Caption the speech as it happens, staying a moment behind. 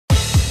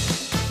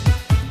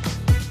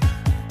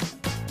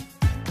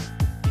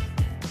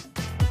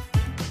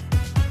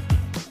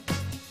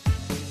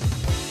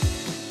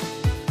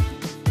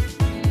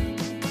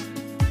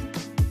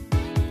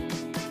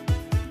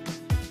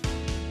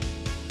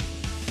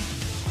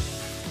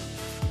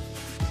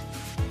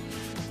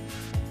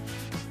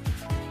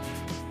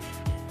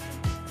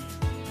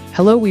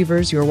Hello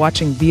Weavers, you're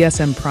watching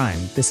VSM Prime.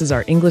 This is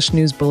our English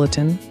News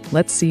Bulletin.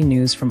 Let's see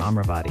news from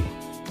Amravati.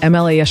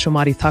 MLA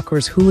Yashomati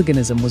Thakur's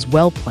hooliganism was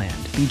well planned,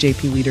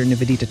 BJP leader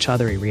Nivedita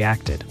Chaudhary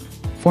reacted.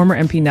 Former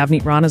MP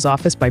Navneet Rana's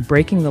office by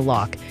breaking the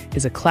lock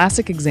is a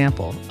classic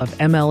example of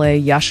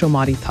MLA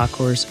Yashomati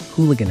Thakur's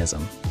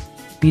hooliganism.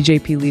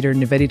 BJP leader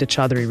Nivedita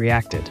Chaudhary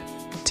reacted.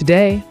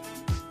 Today,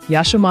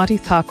 Yashomati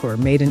Thakur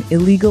made an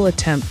illegal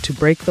attempt to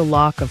break the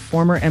lock of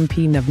former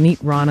MP Navneet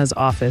Rana's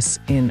office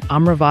in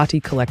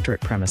Amravati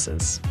Collectorate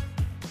premises.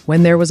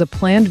 When there was a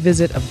planned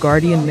visit of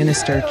Guardian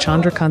Minister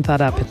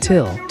Chandrakantada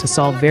Patil to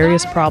solve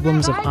various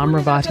problems of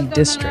Amravati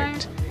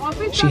district,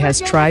 she has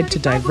tried to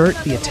divert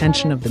the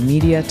attention of the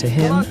media to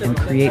him and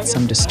create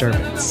some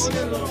disturbance.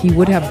 He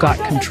would have got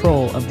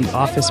control of the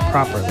office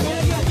properly.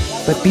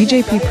 But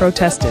BJP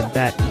protested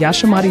that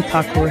Yashomati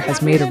Thakur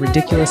has made a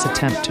ridiculous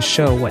attempt to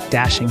show what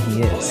dashing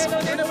he is.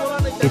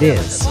 It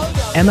is.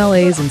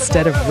 MLAs,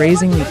 instead of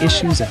raising the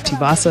issues of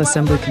Tivasa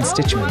Assembly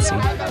Constituency,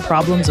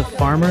 problems of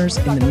farmers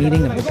in the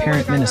meeting of the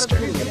parent minister,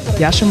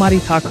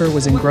 Yashomati Thakur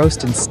was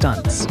engrossed in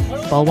stunts.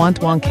 Balwant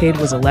Wankhede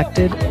was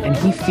elected, and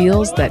he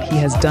feels that he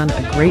has done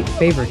a great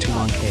favor to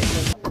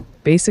Wankhede.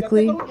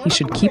 Basically, he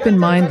should keep in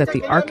mind that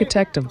the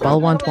architect of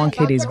Balwant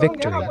Wankhede's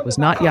victory was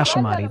not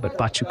Yashomati but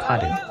Bachu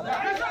Kaddu.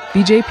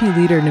 BJP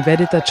leader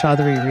Nivedita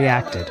Chaudhary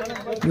reacted.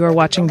 You are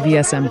watching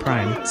VSM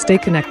Prime. Stay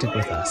connected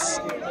with us.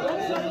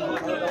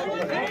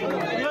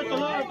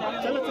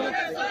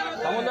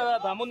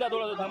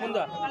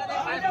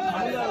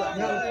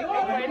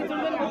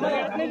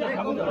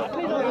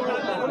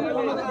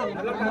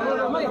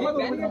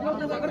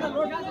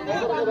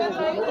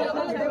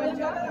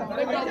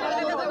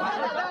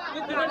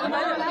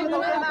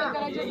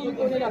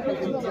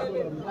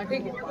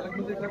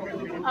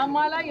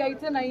 आम्हाला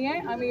यायचं नाहीये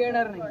आम्ही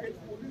येणार नाही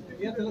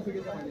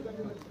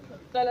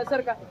चला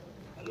sir का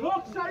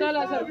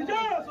चला sir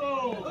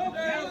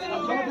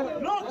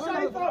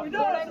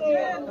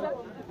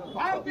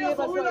भारतीय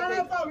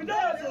संविधानाचा विजय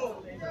असो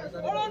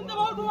परंतु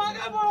भाऊ तुम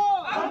आगे बढ़ो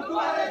हम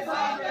तुम्हारे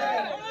साथ हैं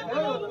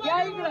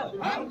या इकडे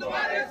हम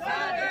तुम्हारे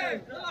साथ हैं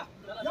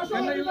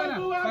यशोमती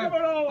तू आगे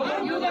बढ़ो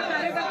युवा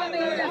कार्यकर्ता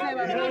नाही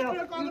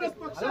काँग्रेस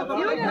पक्ष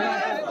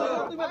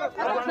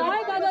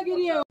काय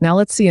दादागिरी आहे. Now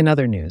let's see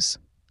another news.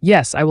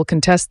 Yes, I will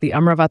contest the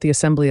Amravati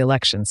Assembly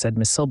election, said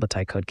Ms.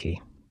 Sulbatai Kodki.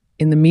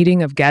 In the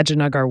meeting of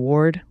Gajanagar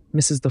Ward,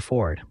 Mrs. The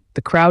Ford,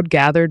 the crowd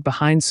gathered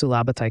behind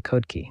Sulabatai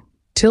Kodki.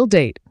 Till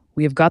date,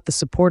 we have got the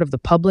support of the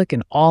public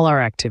in all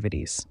our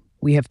activities.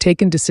 We have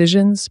taken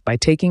decisions by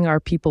taking our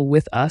people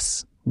with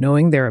us,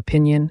 knowing their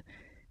opinion,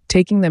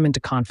 taking them into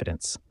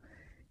confidence.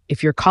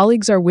 If your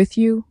colleagues are with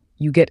you,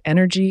 you get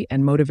energy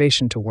and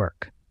motivation to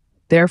work.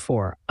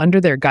 Therefore, under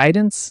their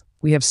guidance,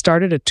 we have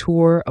started a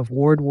tour of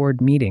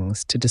ward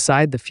meetings to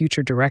decide the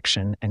future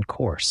direction and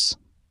course.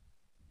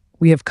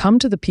 We have come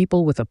to the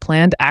people with a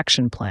planned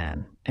action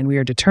plan, and we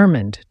are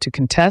determined to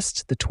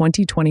contest the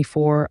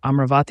 2024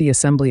 Amravati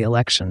Assembly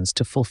elections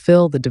to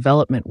fulfill the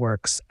development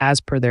works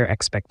as per their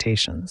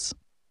expectations.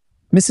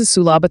 Mrs.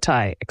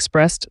 Sulabatai,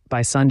 expressed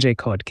by Sanjay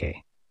Kodke.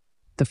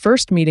 The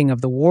first meeting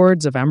of the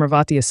wards of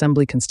Amravati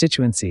Assembly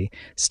Constituency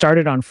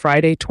started on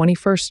Friday,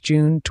 21st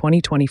June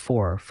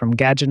 2024 from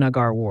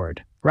Gajanagar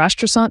Ward,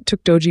 Rashtrasant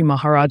Tukdoji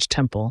Maharaj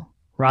Temple,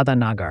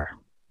 Radhanagar.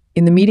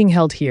 In the meeting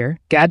held here,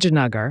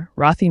 Gajanagar,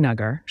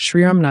 Rathinagar,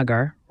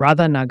 Shriramnagar,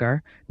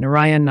 Radhanagar,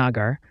 Narayan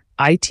Nagar,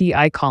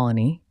 ITI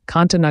Colony,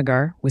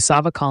 Kantanagar,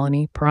 Wisava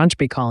Colony,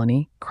 Paranjpe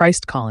Colony,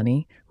 Christ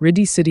Colony,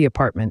 Riddhi City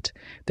Apartment,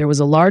 there was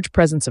a large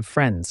presence of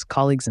friends,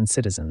 colleagues, and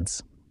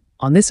citizens.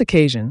 On this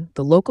occasion,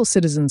 the local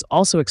citizens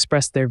also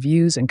expressed their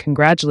views and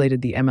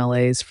congratulated the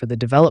MLAs for the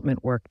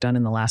development work done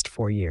in the last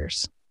 4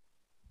 years.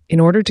 In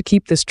order to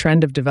keep this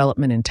trend of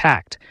development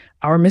intact,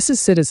 our Mrs.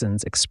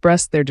 Citizens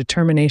expressed their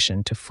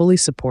determination to fully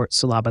support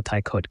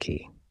Sulabatai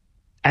Kodki.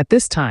 At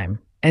this time,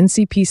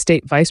 NCP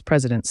State Vice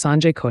President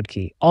Sanjay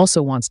Kodki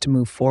also wants to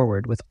move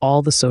forward with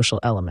all the social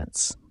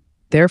elements.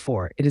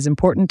 Therefore, it is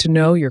important to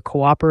know your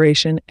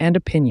cooperation and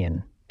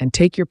opinion and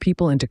take your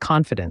people into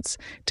confidence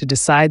to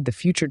decide the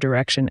future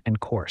direction and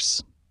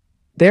course.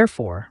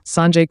 Therefore,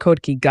 Sanjay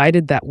Kodki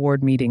guided that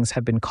ward meetings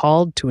have been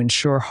called to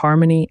ensure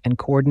harmony and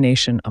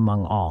coordination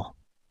among all.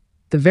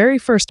 The very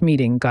first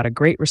meeting got a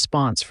great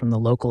response from the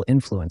local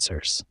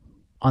influencers.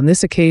 On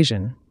this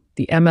occasion,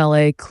 the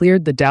MLA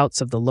cleared the doubts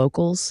of the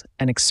locals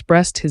and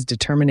expressed his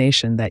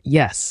determination that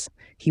yes,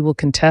 he will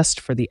contest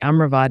for the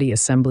Amravati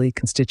Assembly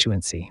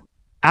Constituency.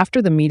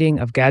 After the meeting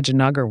of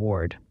Gajanagar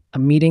Ward, a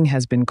meeting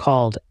has been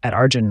called at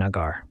Arjun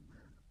Nagar.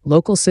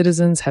 Local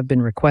citizens have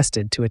been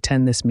requested to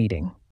attend this meeting.